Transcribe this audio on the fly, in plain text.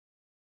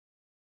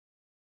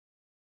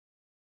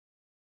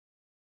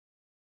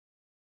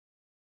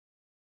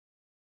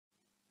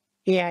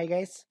Hey, hi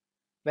guys.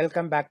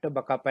 Welcome back to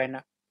Backup and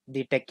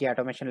the Techie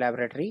Automation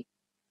Laboratory.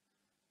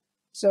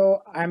 So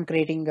I'm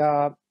creating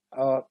a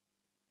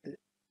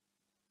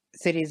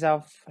series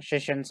of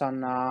sessions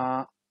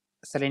on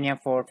Selenium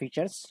 4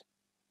 features.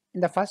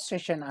 In the first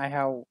session, I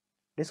have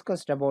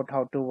discussed about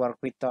how to work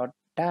with the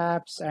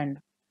tabs and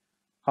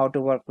how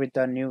to work with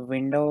the new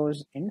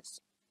windows in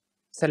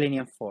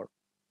Selenium 4.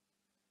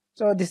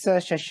 So this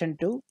is session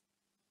 2.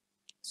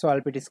 So I'll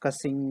be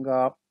discussing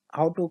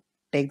how to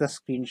take the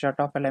screenshot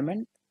of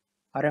element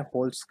or a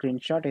whole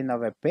screenshot in the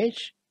web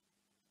page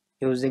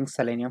using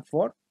Selenium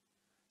 4.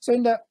 So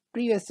in the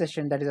previous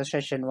session, that is a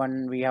session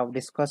 1, we have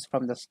discussed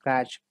from the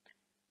scratch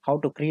how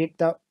to create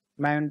the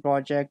main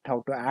project,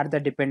 how to add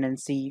the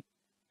dependency,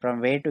 from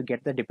where to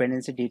get the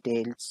dependency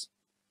details.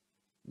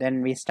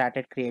 Then we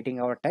started creating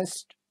our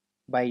test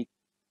by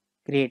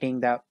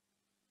creating the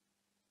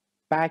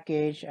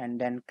package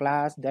and then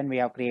class. Then we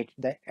have created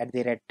the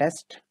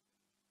 @test.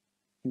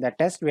 In the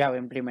test, we have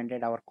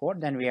implemented our code.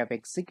 Then we have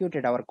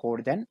executed our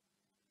code. Then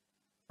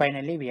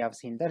finally, we have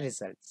seen the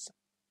results.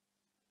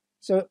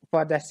 So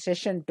for the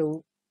session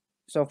 2,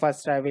 so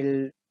first I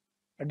will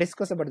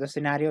discuss about the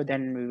scenario,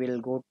 then we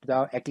will go to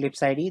the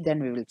Eclipse ID,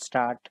 then we will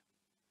start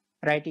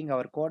writing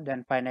our code,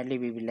 then finally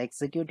we will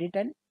execute it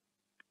and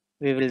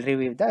we will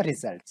review the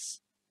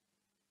results.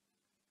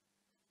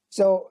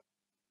 So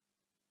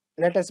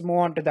let us move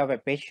on to the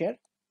web page here.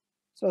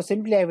 So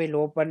simply I will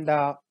open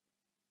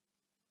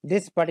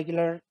this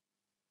particular,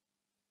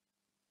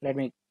 let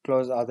me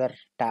close other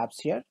tabs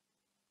here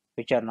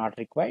which are not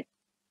required.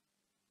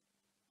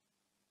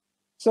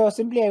 So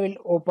simply I will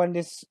open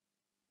this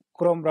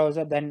Chrome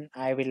browser, then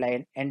I will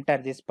enter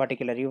this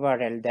particular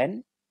URL.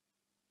 Then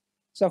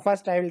so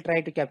first I will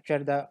try to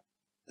capture the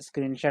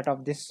screenshot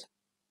of this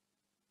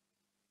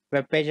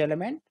web page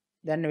element,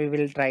 then we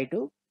will try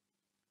to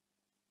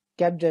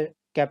capture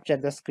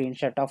the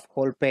screenshot of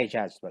whole page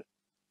as well.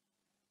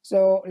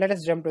 So let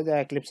us jump to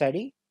the Eclipse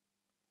ID.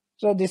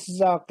 So this is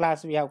a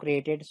class we have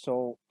created.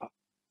 So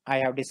I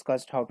have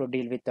discussed how to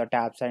deal with the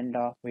tabs and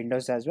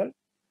windows as well.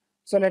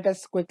 So let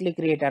us quickly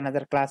create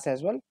another class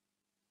as well.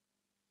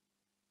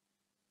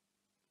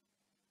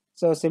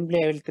 So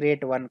simply I will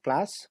create one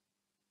class.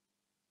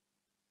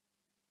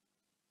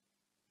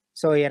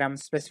 So here I'm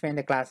specifying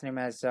the class name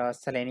as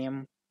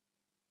Selenium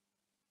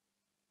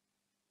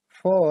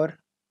 4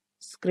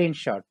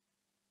 screenshot.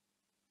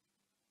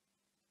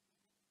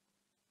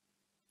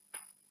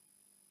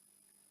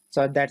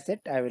 So that's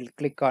it. I will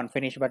click on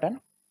finish button.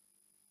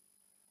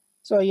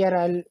 So here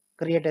I'll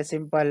create a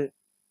simple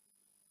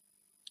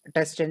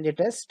test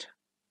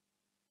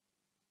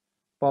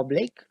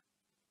public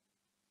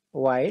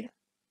void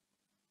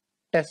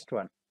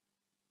test1.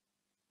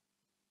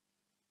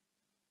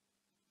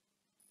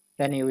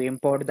 Then you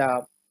import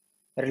the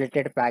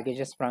related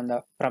packages from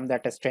the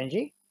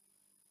test.ng.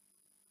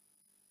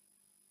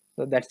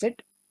 So that's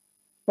it.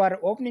 For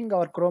opening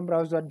our Chrome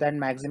browser, then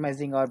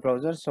maximizing our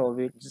browser, so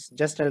we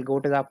I'll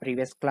go to the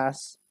previous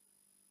class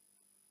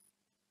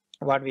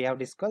what we have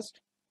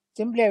discussed.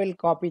 Simply I will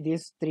copy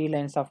these 4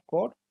 lines of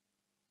code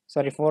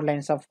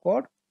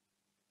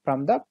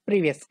from the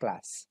previous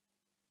class.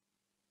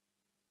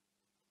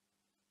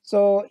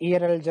 So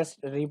here I'll just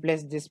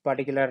replace this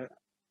particular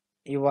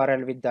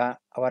URL with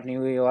our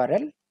new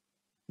URL,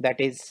 that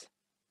is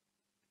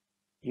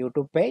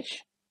YouTube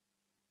page.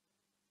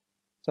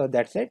 So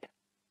that's it.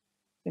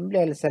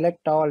 Simply I'll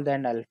select all,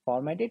 then I'll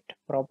format it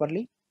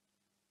properly.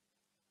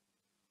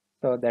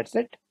 So that's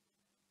it.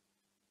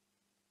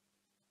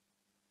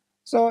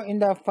 So in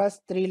the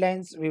first 3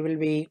 lines, we will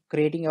be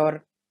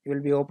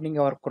opening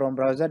our Chrome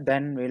browser,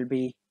 then we'll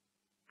be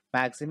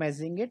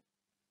maximizing it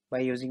by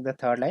using the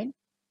 3rd line.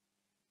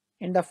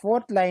 In the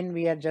 4th line,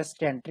 we are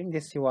just entering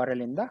this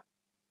URL in the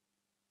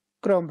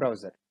Chrome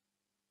browser.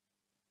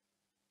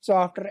 So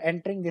after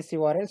entering this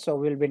URL, so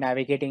we'll be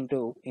navigating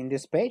in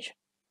this page.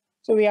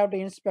 So we have to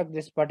inspect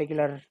this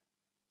particular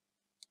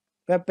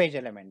web page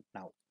element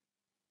now.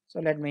 So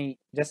let me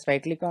just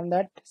right click on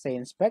that, say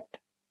inspect.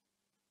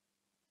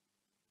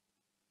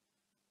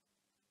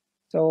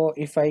 So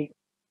if I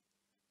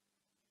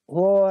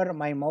hover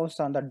my mouse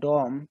on the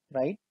DOM,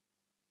 right?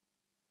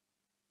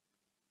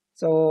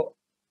 So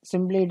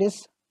simply it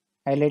is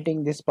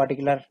highlighting this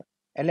particular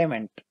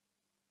element.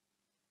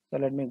 So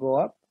let me go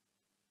up.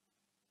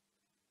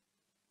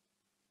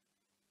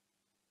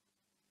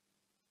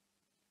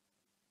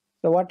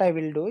 So what I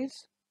will do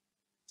is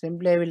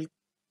simply I will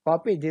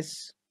copy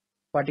this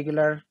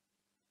particular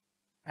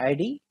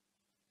ID.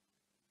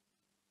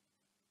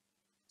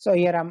 So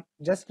here I'm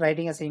just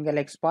writing a single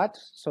XPath,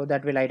 so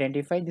that will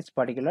identify this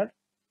particular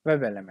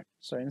web element.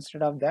 So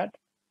instead of that,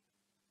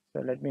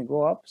 so let me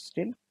go up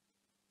still.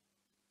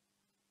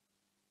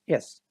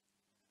 Yes.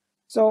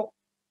 So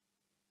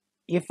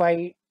if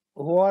I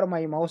hover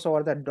my mouse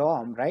over the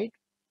DOM, right?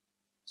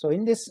 So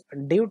in this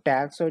div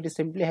tag, so it is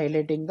simply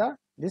highlighting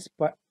this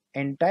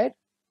entire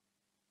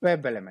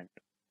web element.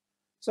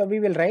 So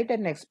we will write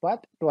an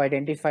XPath to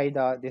identify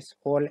this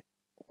whole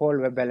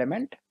web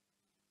element.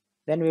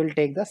 Then we will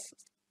take the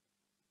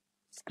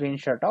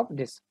screenshot of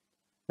this.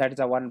 that is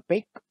a one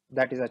pic,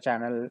 that is a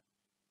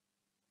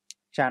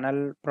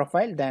channel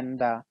profile, then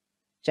the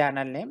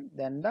channel name,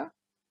 then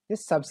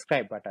this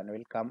subscribe button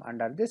will come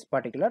under this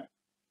particular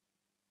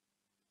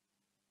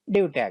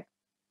div tag.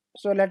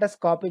 So let us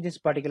copy this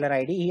particular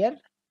ID here,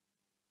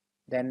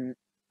 then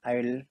I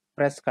will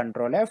press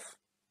Ctrl F,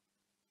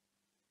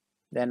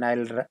 then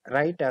I'll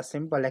write a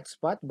simple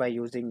XPath by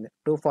using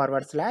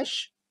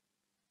 2//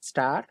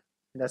 star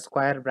the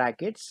square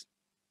brackets.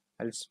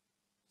 I'll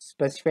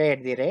specify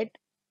at the rate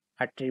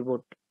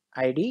attribute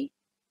ID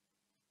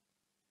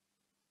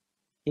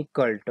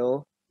equal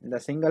to the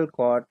single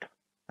quote.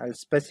 I'll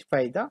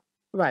specify the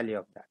value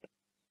of that.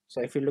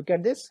 So if you look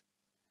at this,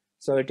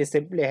 so it is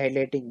simply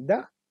highlighting the,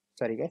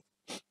 sorry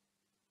guys,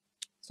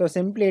 so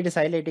simply it is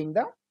highlighting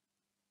the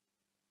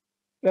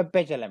web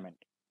page element.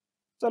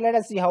 So let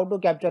us see how to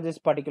capture this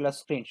particular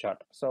screenshot.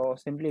 So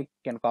simply you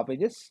can copy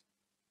this.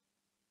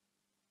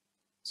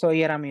 So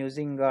here I'm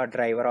using a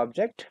driver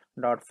object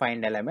dot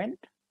find element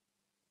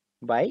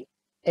by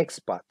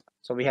XPath.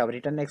 So we have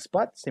written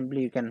XPath.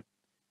 Simply you can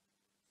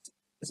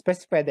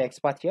specify the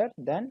XPath here.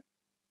 Then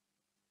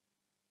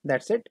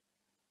that's it.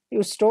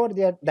 You store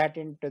that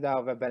into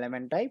the web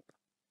element type.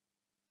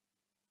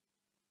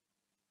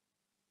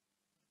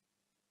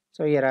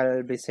 So here I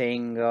will be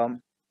saying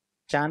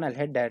channel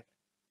header.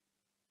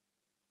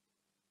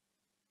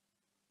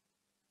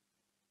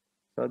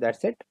 So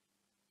that's it.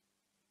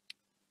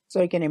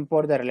 So you can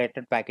import the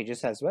related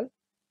packages as well.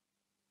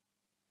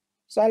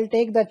 So I'll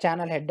take the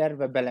channel header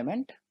web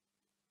element.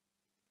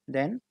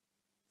 Then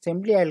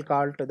simply I'll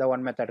call to the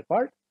one method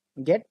called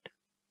get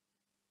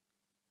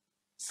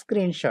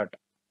screenshot.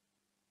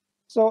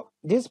 So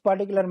this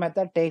particular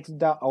method takes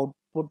the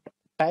output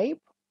type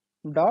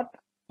dot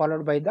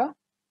followed by the,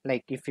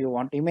 like if you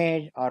want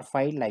image or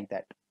file like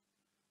that.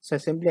 So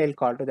simply I'll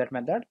call to that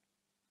method.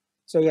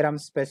 So here I'm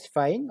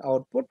specifying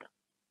output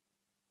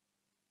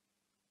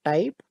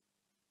type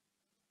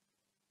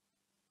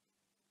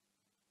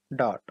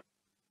dot.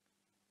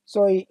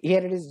 So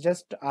here it is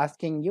just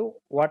asking you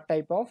what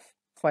type of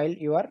file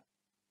you are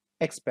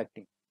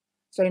expecting.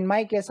 So in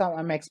my case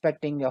I'm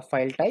expecting a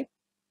file type.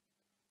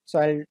 So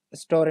I'll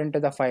store into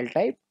the file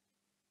type.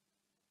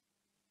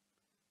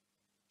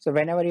 So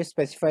whenever you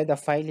specify the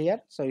file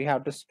here, so you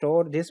have to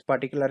store this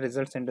particular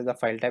results into the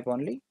file type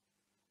only.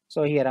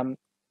 So here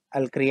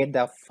I'll create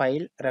the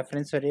file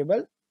reference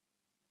variable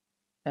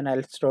and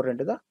I'll store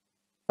into the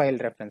file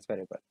reference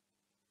variable.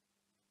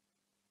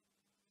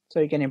 So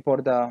you can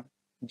import the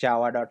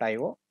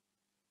java.io.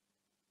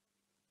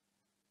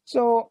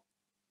 So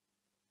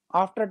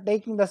after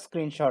taking the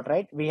screenshot,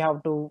 right, we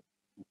have to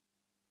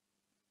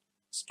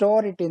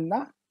store it in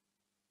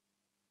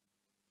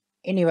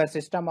your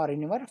system or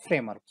in your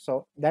framework.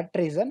 So that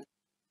reason,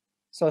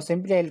 so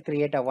simply I'll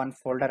create a one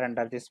folder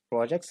under this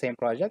project, same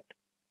project.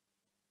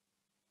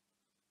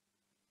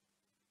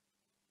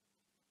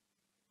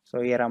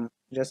 So here I'm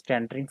just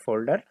entering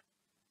folder.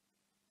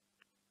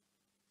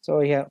 So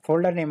here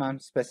folder name I'm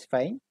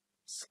specifying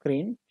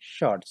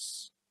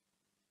screenshots.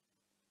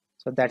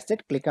 So that's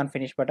it. Click on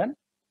finish button.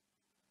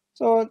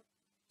 So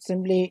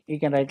simply you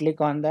can right click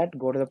on that,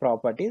 go to the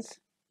properties.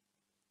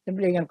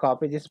 Simply you can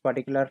copy this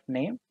particular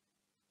name.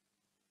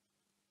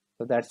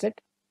 So that's it.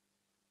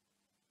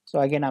 So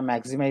again I'm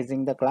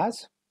maximizing the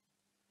class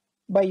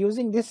by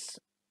using this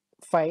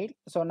file.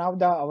 So now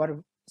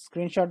our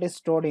screenshot is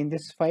stored in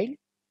this file.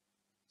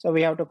 So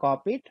we have to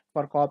copy it.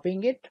 For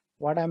copying it,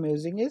 what I'm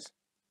using is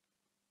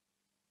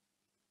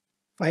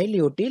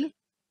FileUtil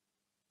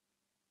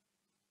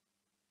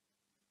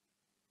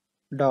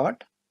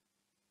dot,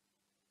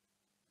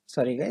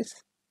 sorry guys,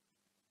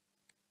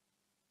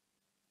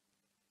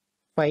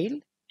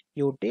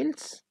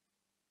 FileUtils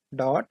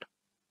dot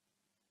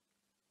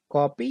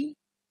copy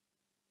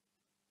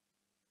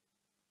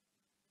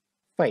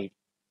file.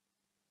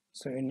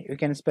 So you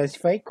can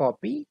specify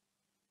copy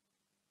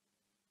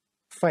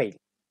file.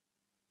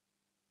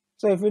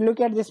 So if you look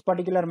at this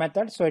particular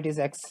method, so it is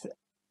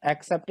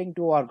accepting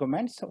two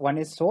arguments. One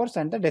is source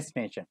and the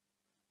destination.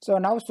 So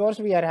now source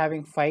we are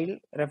having file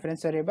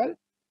reference variable.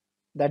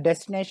 The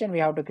destination we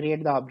have to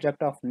create the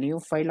object of new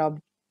file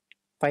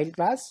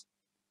class.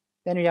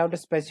 Then we have to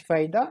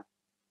specify the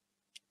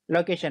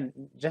location.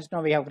 Just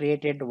now we have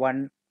created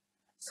one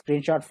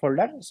screenshot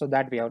folder, so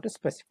that we have to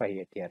specify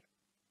it here.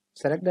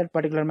 Select that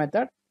particular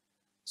method.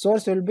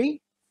 Source will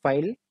be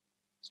file.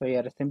 So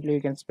here simply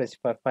you can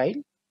specify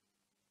file.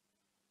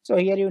 So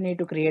here you need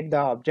to create the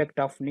object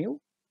of new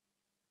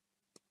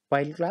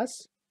file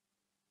class.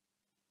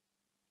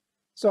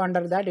 So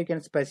under that you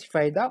can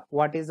specify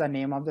what is the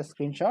name of the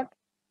screenshot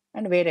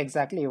and where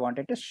exactly you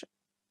wanted to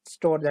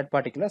store that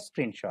particular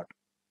screenshot.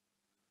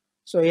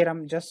 So here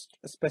I'm just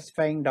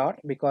specifying dot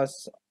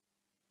because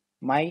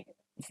my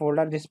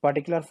folder, this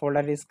particular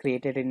folder is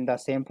created in the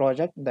same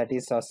project, that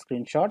is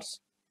screenshots.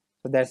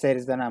 So that's the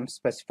reason I'm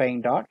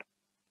specifying dot,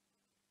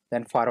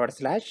 then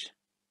 /,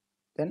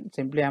 then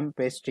simply I'm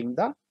pasting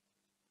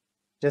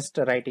just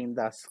writing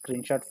the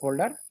screenshot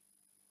folder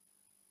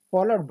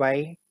followed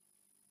by.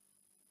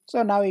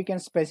 So now you can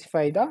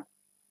specify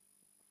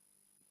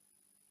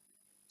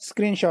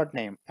screenshot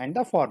name and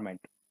the format.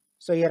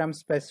 So here I'm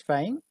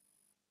specifying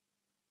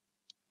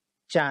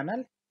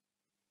channel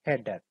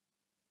header.png.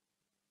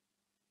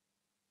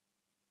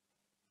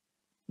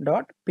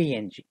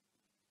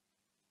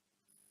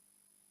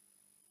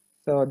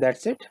 So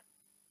that's it.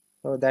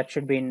 So that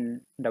should be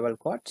in double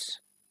quotes.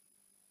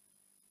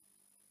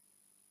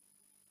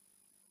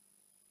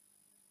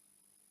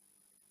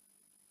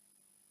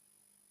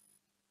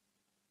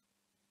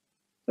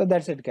 So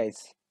that's it,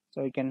 guys.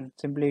 So you can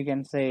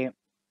say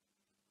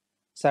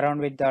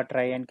surround with the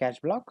try and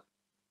catch block,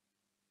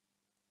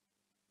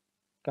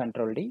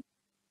 Control D.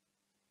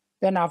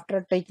 Then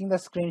after taking the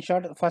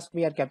screenshot, first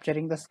we are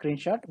capturing the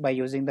screenshot by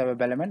using the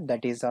web element.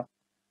 That is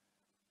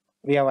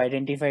we have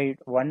identified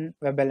one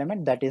web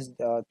element, that is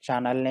the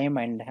channel name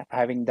and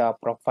having the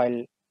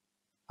profile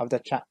of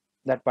the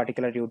that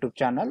particular YouTube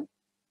channel.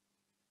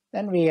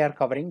 Then we are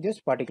covering this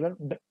particular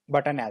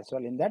button as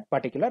well in that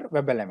particular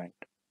web element.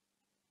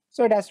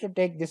 So it has to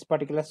take this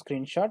particular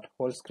screenshot,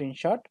 whole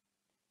screenshot,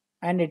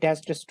 and it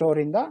has to store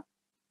in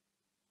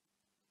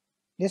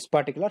this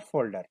particular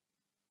folder.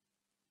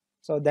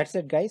 So that's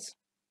it, guys.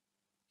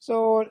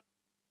 So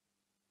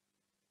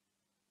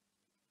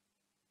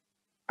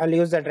I'll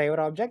use the driver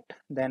object,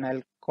 then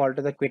I'll call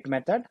to the quit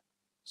method.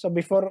 So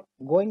before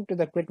going to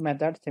the quit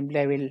method, simply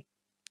I will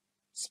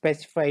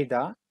specify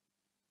the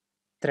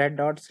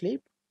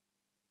Thread.sleep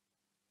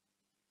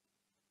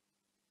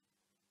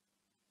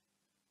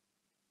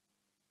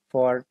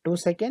for 2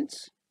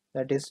 seconds.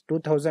 That is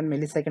 2000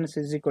 milliseconds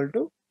is equal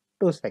to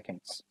 2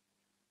 seconds.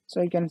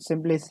 So you can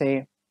simply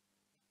say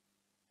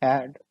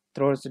add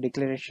throws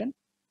declaration.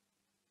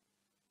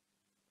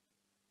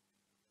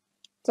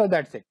 So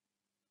that's it.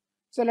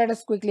 So let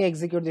us quickly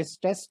execute this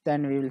test,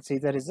 then we will see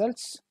the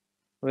results,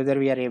 whether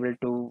we are able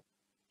to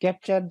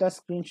capture the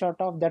screenshot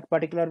of that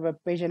particular web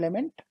page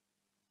element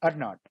or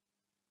not.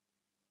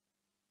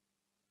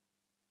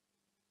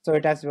 So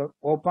it has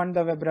opened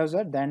the web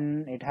browser,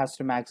 then it has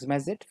to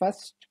maximize it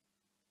first.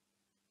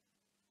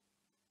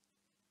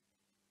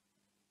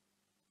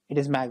 It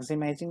is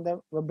maximizing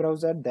the web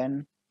browser,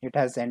 then it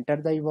has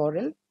entered the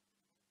URL,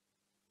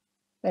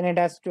 then it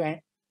has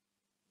to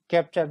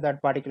capture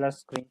that particular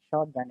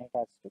screenshot, then it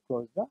has to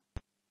close the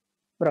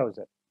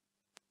browser.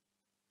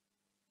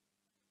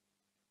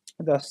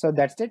 So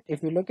that's it.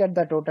 If you look at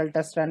the total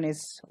test run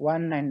is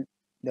 1 and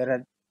there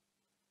are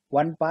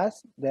 1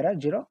 pass, there are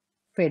 0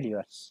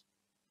 failures.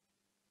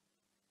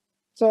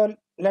 So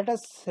let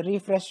us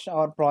refresh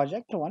our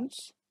project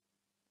once.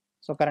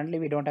 So currently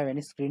we don't have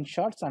any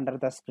screenshots under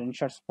the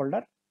screenshots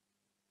folder.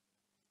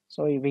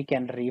 So we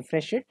can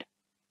refresh it.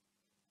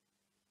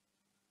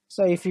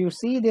 So if you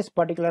see this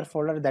particular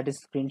folder, that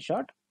is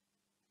screenshot,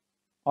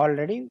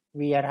 already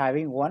we are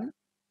having one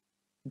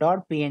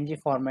 .png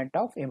format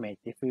of image.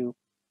 If you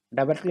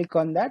double click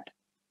on that,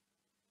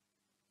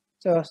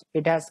 so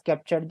it has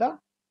captured the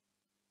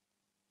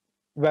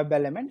web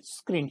element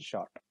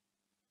screenshot.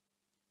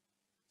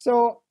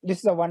 So this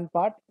is the one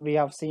part we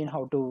have seen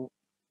how to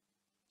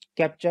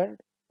capture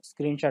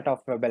screenshot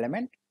of web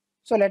element.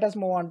 So let us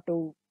move on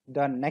to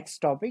the next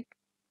topic,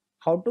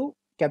 how to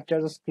capture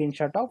the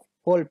screenshot of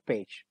whole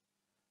page.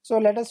 So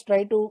let us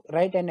try to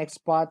write an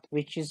XPath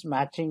which is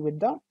matching with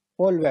the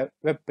whole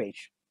web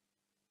page.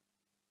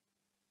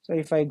 So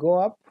if I go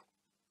up,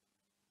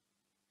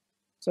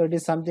 so it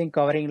is something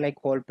covering like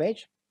whole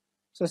page.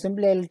 So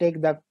simply I'll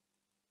take the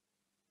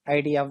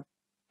ID of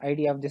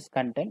this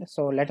content.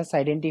 So let us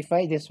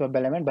identify this web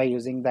element by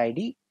using the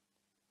ID.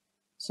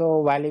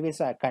 So value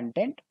is a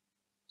content.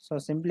 So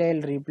simply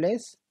I'll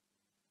replace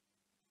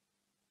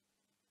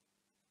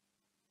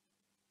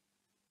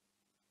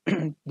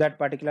that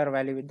particular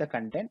value with the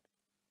content.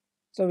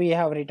 So we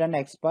have written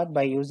XPath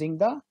by using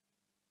the,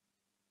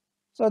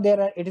 so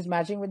it is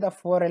matching with the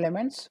 4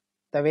 elements.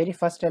 The very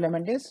first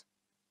element is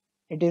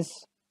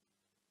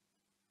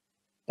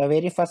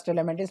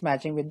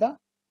matching with the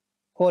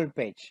whole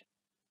page.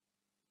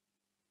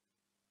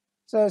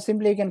 So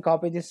simply you can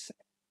copy this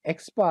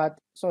XPath.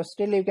 So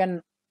still you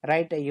can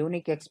write a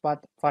unique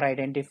XPath for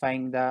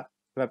identifying the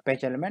web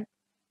page element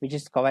which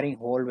is covering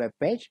whole web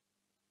page.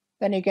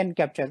 Then you can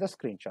capture the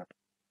screenshot.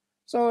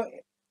 So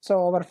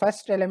our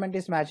first element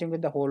is matching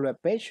with the whole web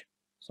page.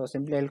 So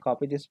simply I'll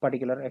copy this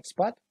particular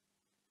XPath.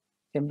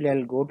 Simply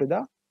I'll go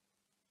to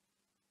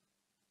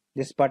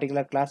this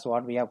particular class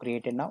what we have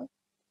created now.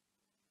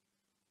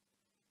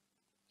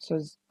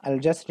 So I'll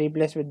just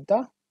replace with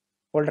the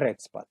folder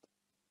XPath.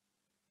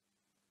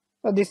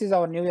 So this is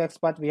our new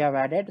XPath we have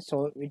added.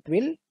 So it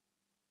will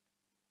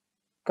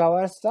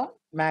covers the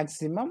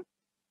maximum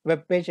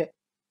web page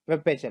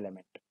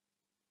element.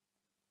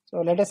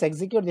 So let us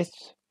execute this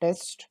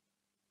test,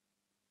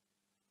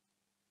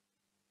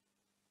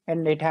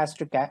 and it has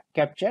to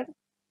capture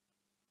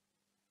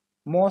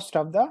most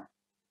of the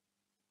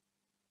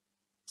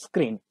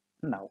screen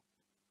now.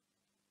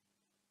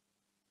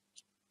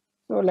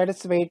 So let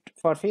us wait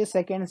for a few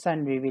seconds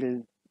and we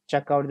will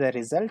check out the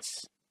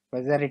results,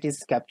 whether it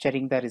is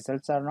capturing the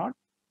results or not.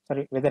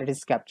 Sorry, whether it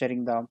is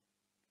capturing the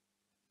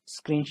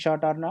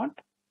screenshot or not.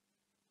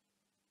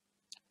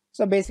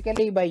 So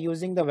basically by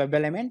using the web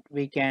element,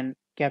 we can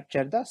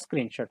capture the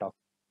screenshot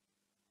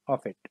of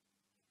it.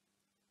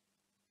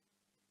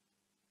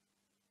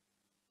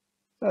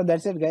 So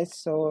that's it guys.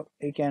 So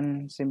you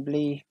can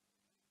simply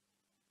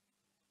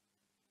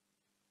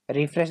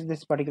refresh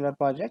this particular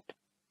project.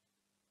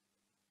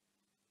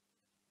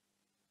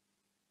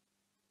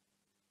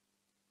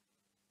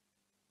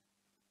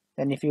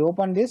 Then if you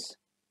open this,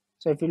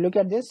 so if you look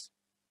at this,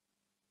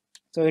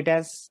 so it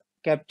has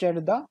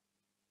captured the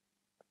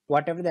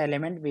whatever the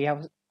element we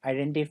have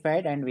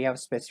identified and we have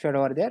specified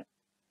over there.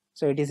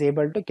 So it is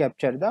able to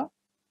capture the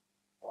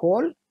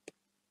whole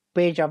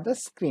page of the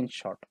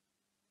screenshot.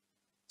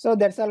 So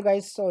that's all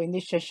guys. So in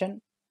this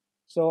session,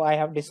 so I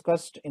have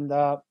discussed in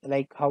the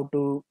how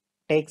to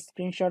take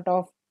screenshot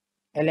of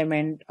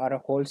element or a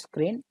whole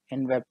screen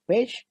in web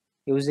page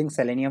using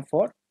Selenium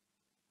 4.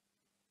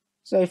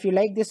 So if you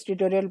like this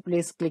tutorial,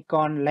 please click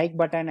on like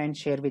button and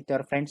share with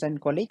your friends and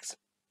colleagues.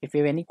 If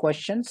you have any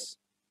questions,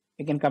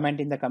 you can comment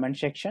in the comment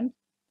section.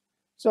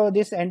 So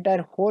this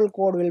entire whole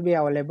code will be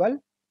available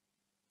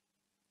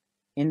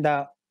in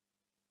the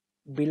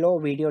below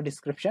video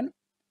description.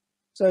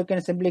 So you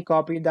can simply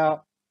copy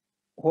the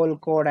whole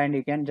code and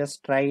you can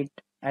just try it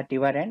at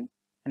your end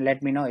and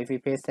let me know if you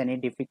face any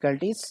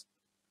difficulties.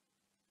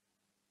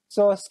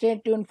 So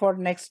stay tuned for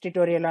next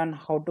tutorial on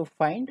how to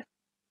find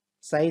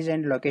size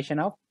and location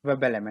of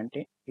web element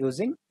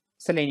using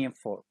Selenium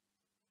 4.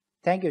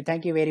 Thank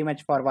you very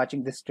much for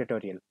watching this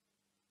tutorial.